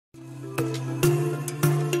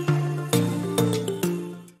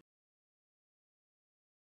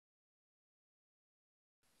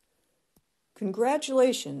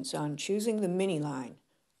Congratulations on choosing the Mini Line,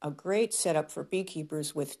 a great setup for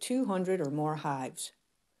beekeepers with 200 or more hives.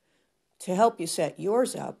 To help you set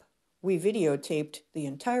yours up, we videotaped the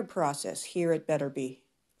entire process here at Better Bee,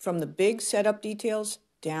 from the big setup details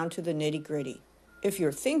down to the nitty-gritty. If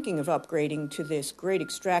you're thinking of upgrading to this great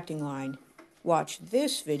extracting line, watch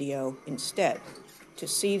this video instead to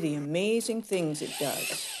see the amazing things it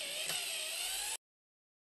does.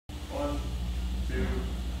 1, 2,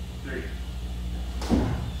 3.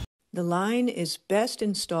 The line is best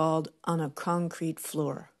installed on a concrete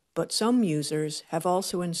floor, but some users have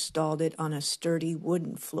also installed it on a sturdy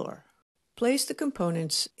wooden floor. Place the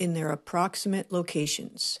components in their approximate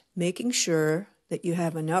locations, making sure that you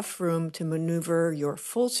have enough room to maneuver your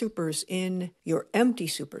full supers in, your empty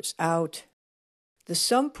supers out. The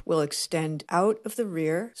sump will extend out of the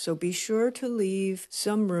rear, so be sure to leave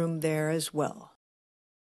some room there as well.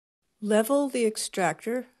 Level the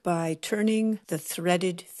extractor by turning the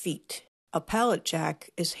threaded feet. A pallet jack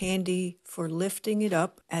is handy for lifting it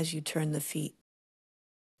up as you turn the feet.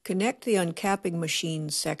 Connect the uncapping machine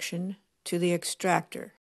section to the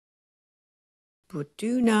extractor, but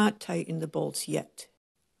do not tighten the bolts yet.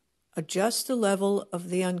 Adjust the level of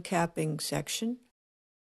the uncapping section.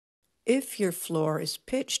 If your floor is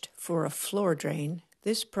pitched for a floor drain,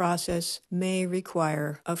 this process may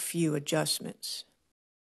require a few adjustments.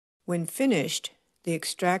 When finished, the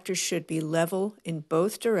extractor should be level in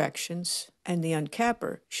both directions and the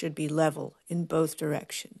uncapper should be level in both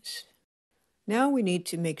directions. Now we need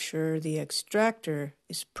to make sure the extractor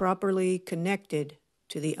is properly connected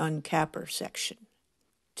to the uncapper section.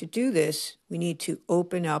 To do this, we need to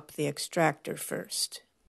open up the extractor first.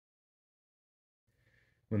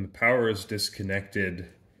 When the power is disconnected,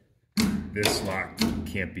 this lock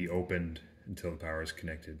can't be opened until the power is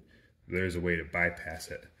connected. There's a way to bypass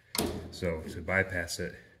it. So to bypass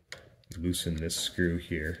it, loosen this screw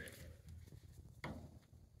here.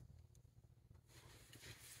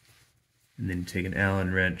 And then take an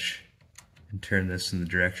Allen wrench and turn this in the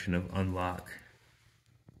direction of unlock.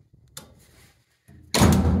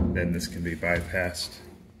 Then this can be bypassed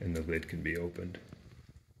and the lid can be opened.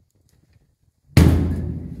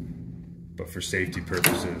 But for safety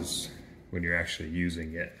purposes, when you're actually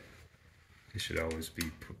using it, it should always be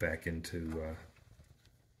put back into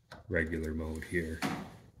regular mode here,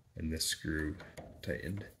 and this screw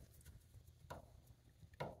tightened.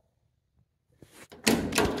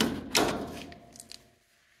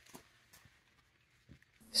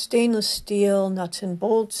 Stainless steel nuts and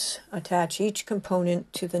bolts attach each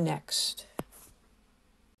component to the next.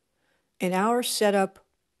 In our setup,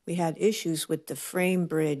 we had issues with the frame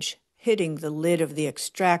bridge hitting the lid of the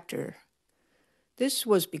extractor. This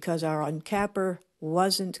was because our uncapper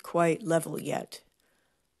wasn't quite level yet.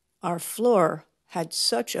 Our floor had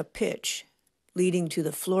such a pitch, leading to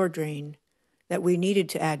the floor drain, that we needed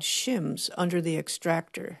to add shims under the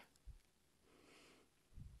extractor.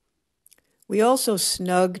 We also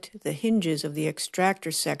snugged the hinges of the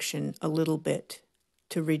extractor section a little bit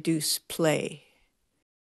to reduce play.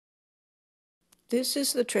 This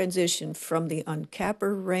is the transition from the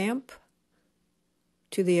uncapper ramp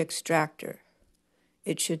to the extractor.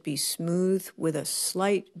 It should be smooth with a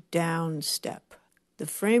slight down step. The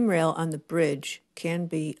frame rail on the bridge can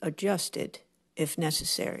be adjusted if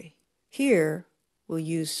necessary. Here, we'll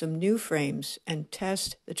use some new frames and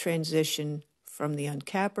test the transition from the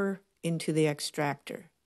uncapper into the extractor.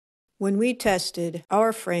 When we tested,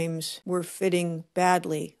 our frames were fitting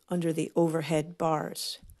badly under the overhead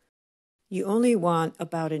bars. You only want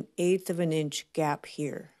about 1/8 of an inch gap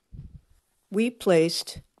here. We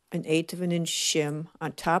placed 1/8 of an inch shim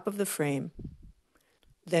on top of the frame,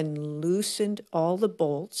 then loosened all the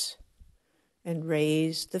bolts and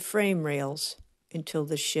raised the frame rails until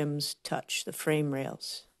the shims touch the frame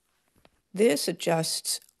rails. This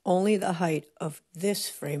adjusts only the height of this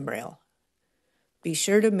frame rail. Be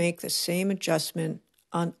sure to make the same adjustment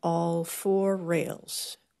on all 4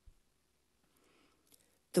 rails.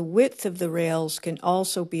 The width of the rails can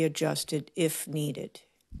also be adjusted if needed.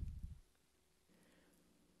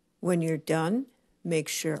 When you're done, make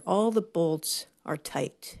sure all the bolts are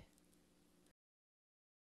tight.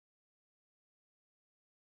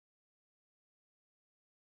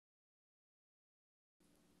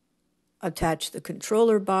 Attach the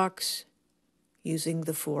controller box using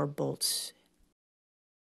the 4 bolts.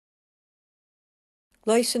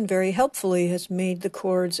 Lyson very helpfully has made the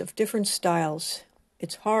cords of different styles.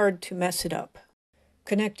 It's hard to mess it up.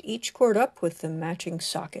 Connect each cord up with the matching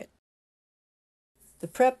socket. The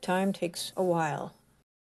prep time takes a while.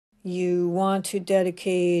 You want to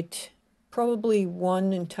dedicate probably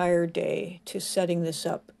one entire day to setting this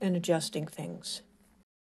up and adjusting things.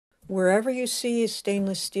 Wherever you see a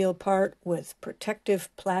stainless steel part with protective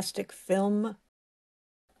plastic film,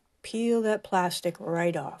 peel that plastic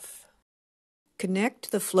right off.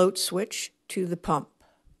 Connect the float switch to the pump.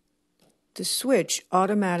 The switch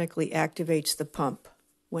automatically activates the pump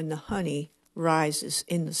when the honey rises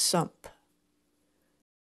in the sump.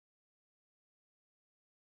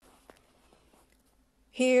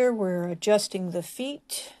 Here we're adjusting the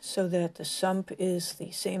feet so that the sump is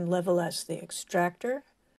the same level as the extractor,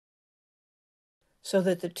 so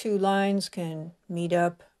that the two lines can meet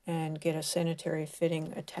up and get a sanitary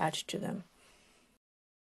fitting attached to them.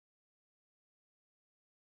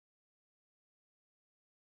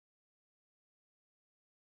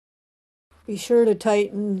 Be sure to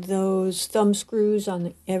tighten those thumb screws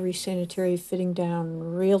on every sanitary fitting down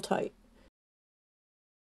real tight.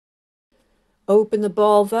 Open the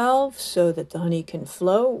ball valve so that the honey can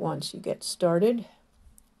flow once you get started.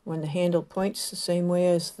 When the handle points the same way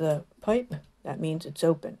as the pipe, that means it's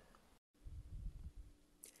open.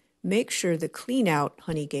 Make sure the clean-out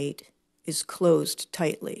honey gate is closed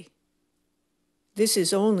tightly. This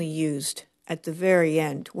is only used at the very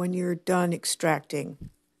end when you're done extracting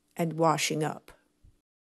and washing up.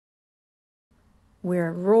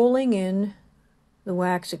 We're rolling in the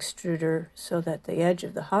wax extruder so that the edge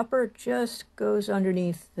of the hopper just goes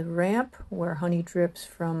underneath the ramp where honey drips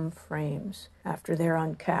from frames after they're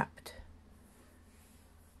uncapped.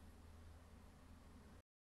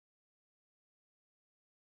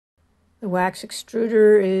 The wax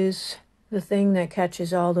extruder is the thing that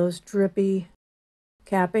catches all those drippy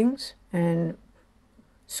cappings and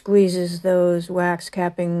squeezes those wax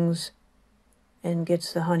cappings and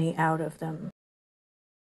gets the honey out of them.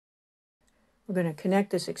 We're going to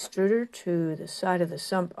connect this extruder to the side of the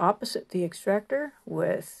sump opposite the extractor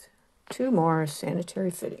with 2 more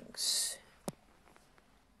sanitary fittings.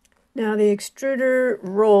 Now the extruder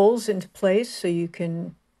rolls into place so you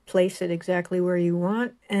can place it exactly where you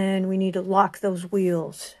want, and we need to lock those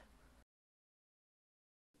wheels.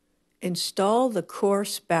 Install the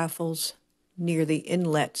coarse baffles near the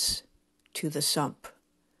inlets to the sump.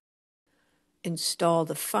 Install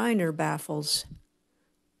the finer baffles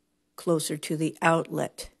closer to the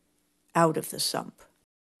outlet out of the sump.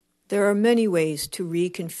 There are many ways to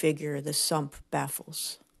reconfigure the sump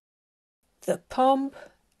baffles. The pump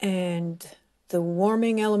and the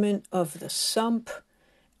warming element of the sump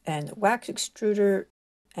and the wax extruder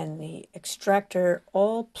and the extractor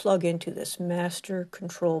all plug into this master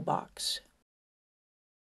control box.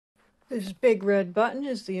 This big red button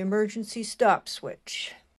is the emergency stop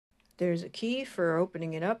switch. There's a key for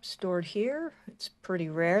opening it up stored here. It's pretty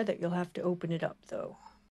rare that you'll have to open it up though.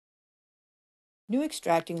 New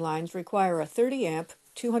extracting lines require a 30 amp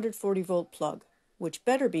 240 volt plug, which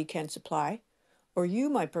Betterby can supply, or you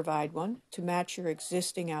might provide one to match your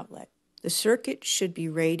existing outlet. The circuit should be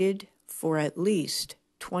rated for at least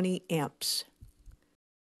 20 amps.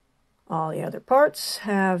 All the other parts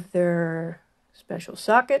have their special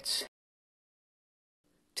sockets.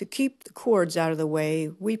 To keep the cords out of the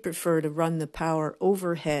way, we prefer to run the power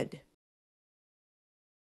overhead.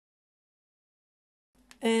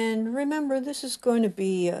 And remember, this is going to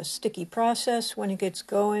be a sticky process when it gets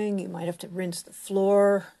going. You might have to rinse the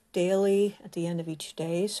floor daily at the end of each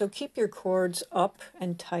day, so keep your cords up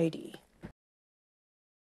and tidy.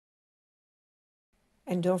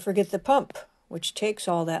 And don't forget the pump, which takes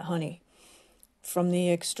all that honey from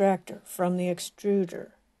the extractor, from the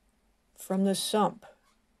extruder, from the sump,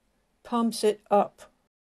 pumps it up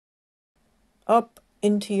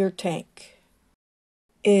into your tank.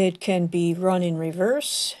 It can be run in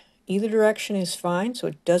reverse. Either direction is fine, so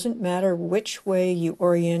it doesn't matter which way you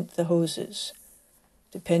orient the hoses.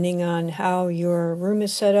 Depending on how your room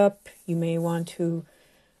is set up, you may want to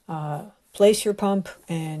place your pump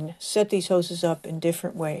and set these hoses up in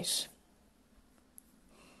different ways.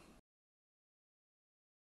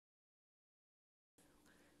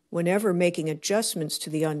 Whenever making adjustments to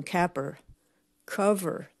the uncapper,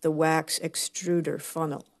 cover the wax extruder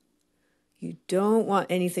funnel. You don't want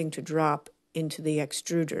anything to drop into the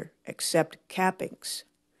extruder except cappings.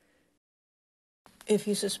 If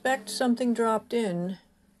you suspect something dropped in,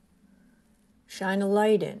 shine a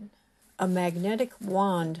light in. A magnetic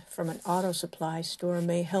wand from an auto supply store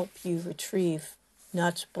may help you retrieve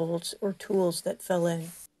nuts, bolts, or tools that fell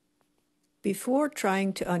in. Before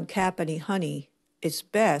trying to uncap any honey, it's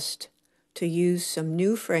best to use some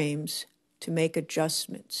new frames to make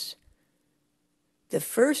adjustments. The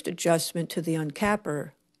first adjustment to the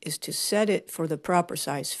uncapper is to set it for the proper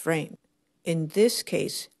size frame. In this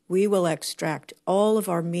case, we will extract all of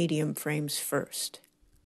our medium frames first,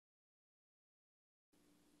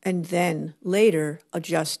 and then later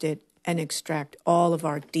adjust it and extract all of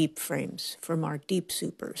our deep frames from our deep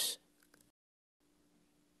supers.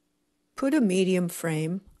 Put a medium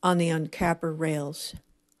frame on the Uncapper rails.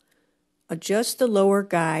 Adjust the lower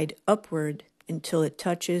guide upward until it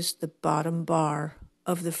touches the bottom bar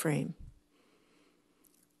of the frame.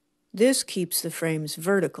 This keeps the frames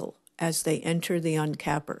vertical as they enter the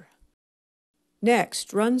Uncapper.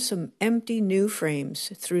 Next, run some empty new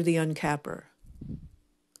frames through the Uncapper.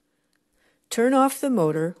 Turn off the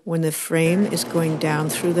motor when the frame is going down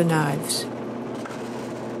through the knives.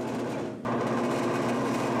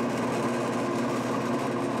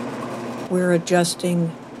 We're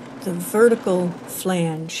adjusting the vertical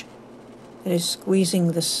flange that is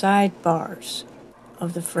squeezing the side bars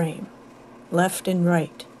of the frame, left and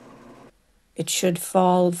right. It should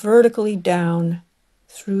fall vertically down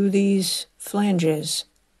through these flanges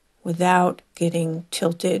without getting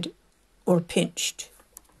tilted or pinched.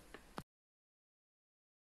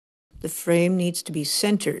 The frame needs to be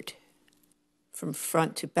centered from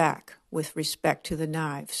front to back with respect to the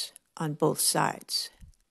knives on both sides.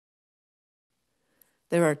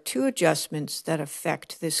 There are two adjustments that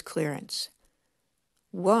affect this clearance.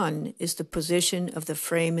 One is the position of the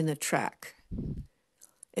frame in the track.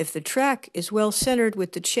 If the track is well centered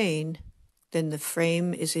with the chain, then the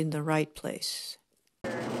frame is in the right place.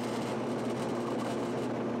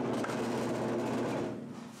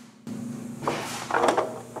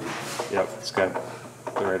 Yep, it's got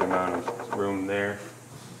the right amount of room there.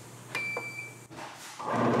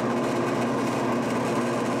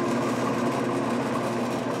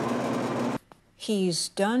 He's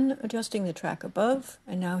done adjusting the track above,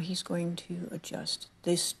 and now he's going to adjust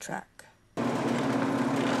this track.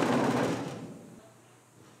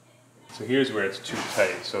 So here's where it's too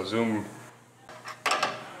tight, so zoom.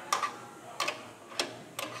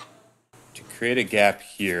 To create a gap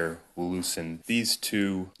here, we'll loosen these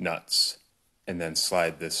two nuts and then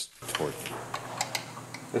slide this toward you.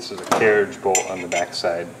 This is a carriage bolt on the back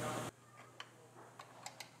side.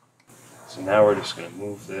 So now we're just going to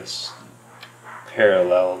move this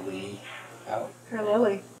parallelly out.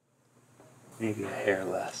 Parallelly. Maybe a hair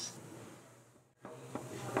less.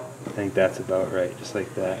 I think that's about right, just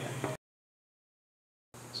like that.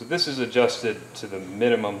 So this is adjusted to the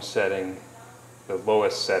minimum setting, the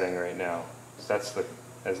lowest setting right now. So that's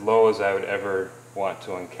as low as I would ever want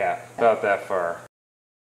to uncap. About that far.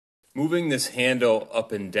 Moving this handle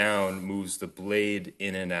up and down moves the blade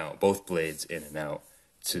in and out, both blades in and out,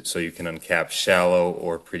 so you can uncap shallow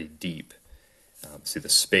or pretty deep. See the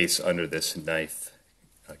space under this knife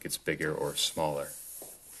gets bigger or smaller.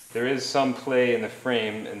 There is some play in the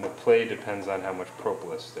frame, and the play depends on how much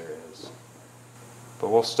propolis there is. But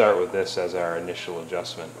we'll start with this as our initial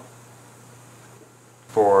adjustment.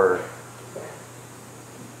 For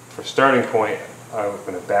starting point, I'm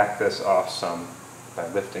going to back this off some by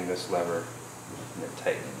lifting this lever and then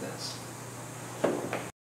tightening this.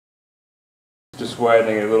 Just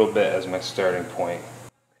widening it a little bit as my starting point.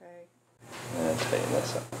 Okay. And then tighten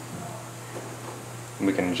this up. And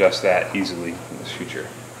we can adjust that easily in the future.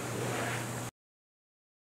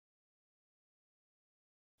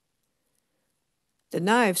 The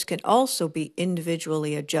knives can also be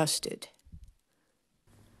individually adjusted.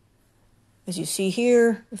 As you see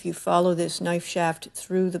here, if you follow this knife shaft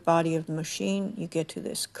through the body of the machine, you get to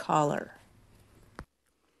this collar.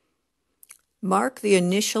 Mark the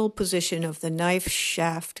initial position of the knife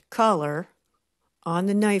shaft collar on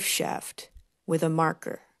the knife shaft with a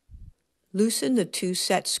marker. Loosen the two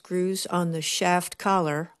set screws on the shaft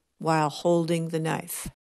collar while holding the knife.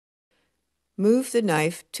 Move the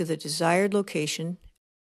knife to the desired location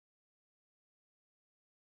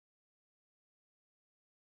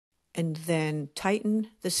and then tighten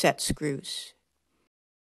the set screws.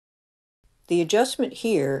 The adjustment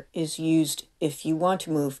here is used if you want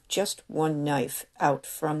to move just one knife out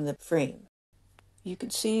from the frame. You can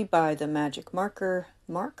see by the magic marker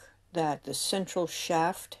mark that the central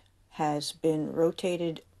shaft has been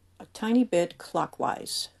rotated a tiny bit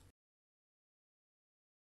clockwise.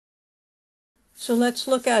 So let's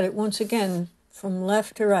look at it once again from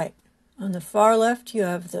left to right. On the far left you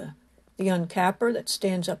have the uncapper that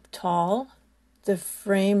stands up tall, the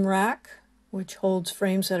frame rack which holds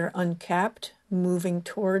frames that are uncapped moving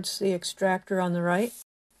towards the extractor on the right.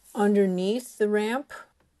 Underneath the ramp,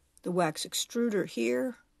 the wax extruder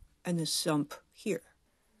here and the sump here.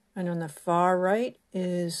 And on the far right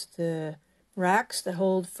is the racks that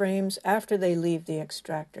hold frames after they leave the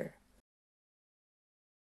extractor.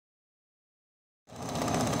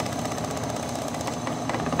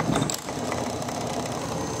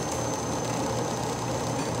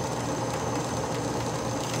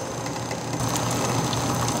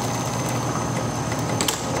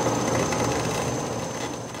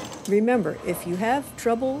 Remember, if you have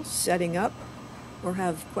trouble setting up or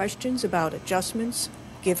have questions about adjustments,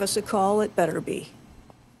 give us a call at Better Be.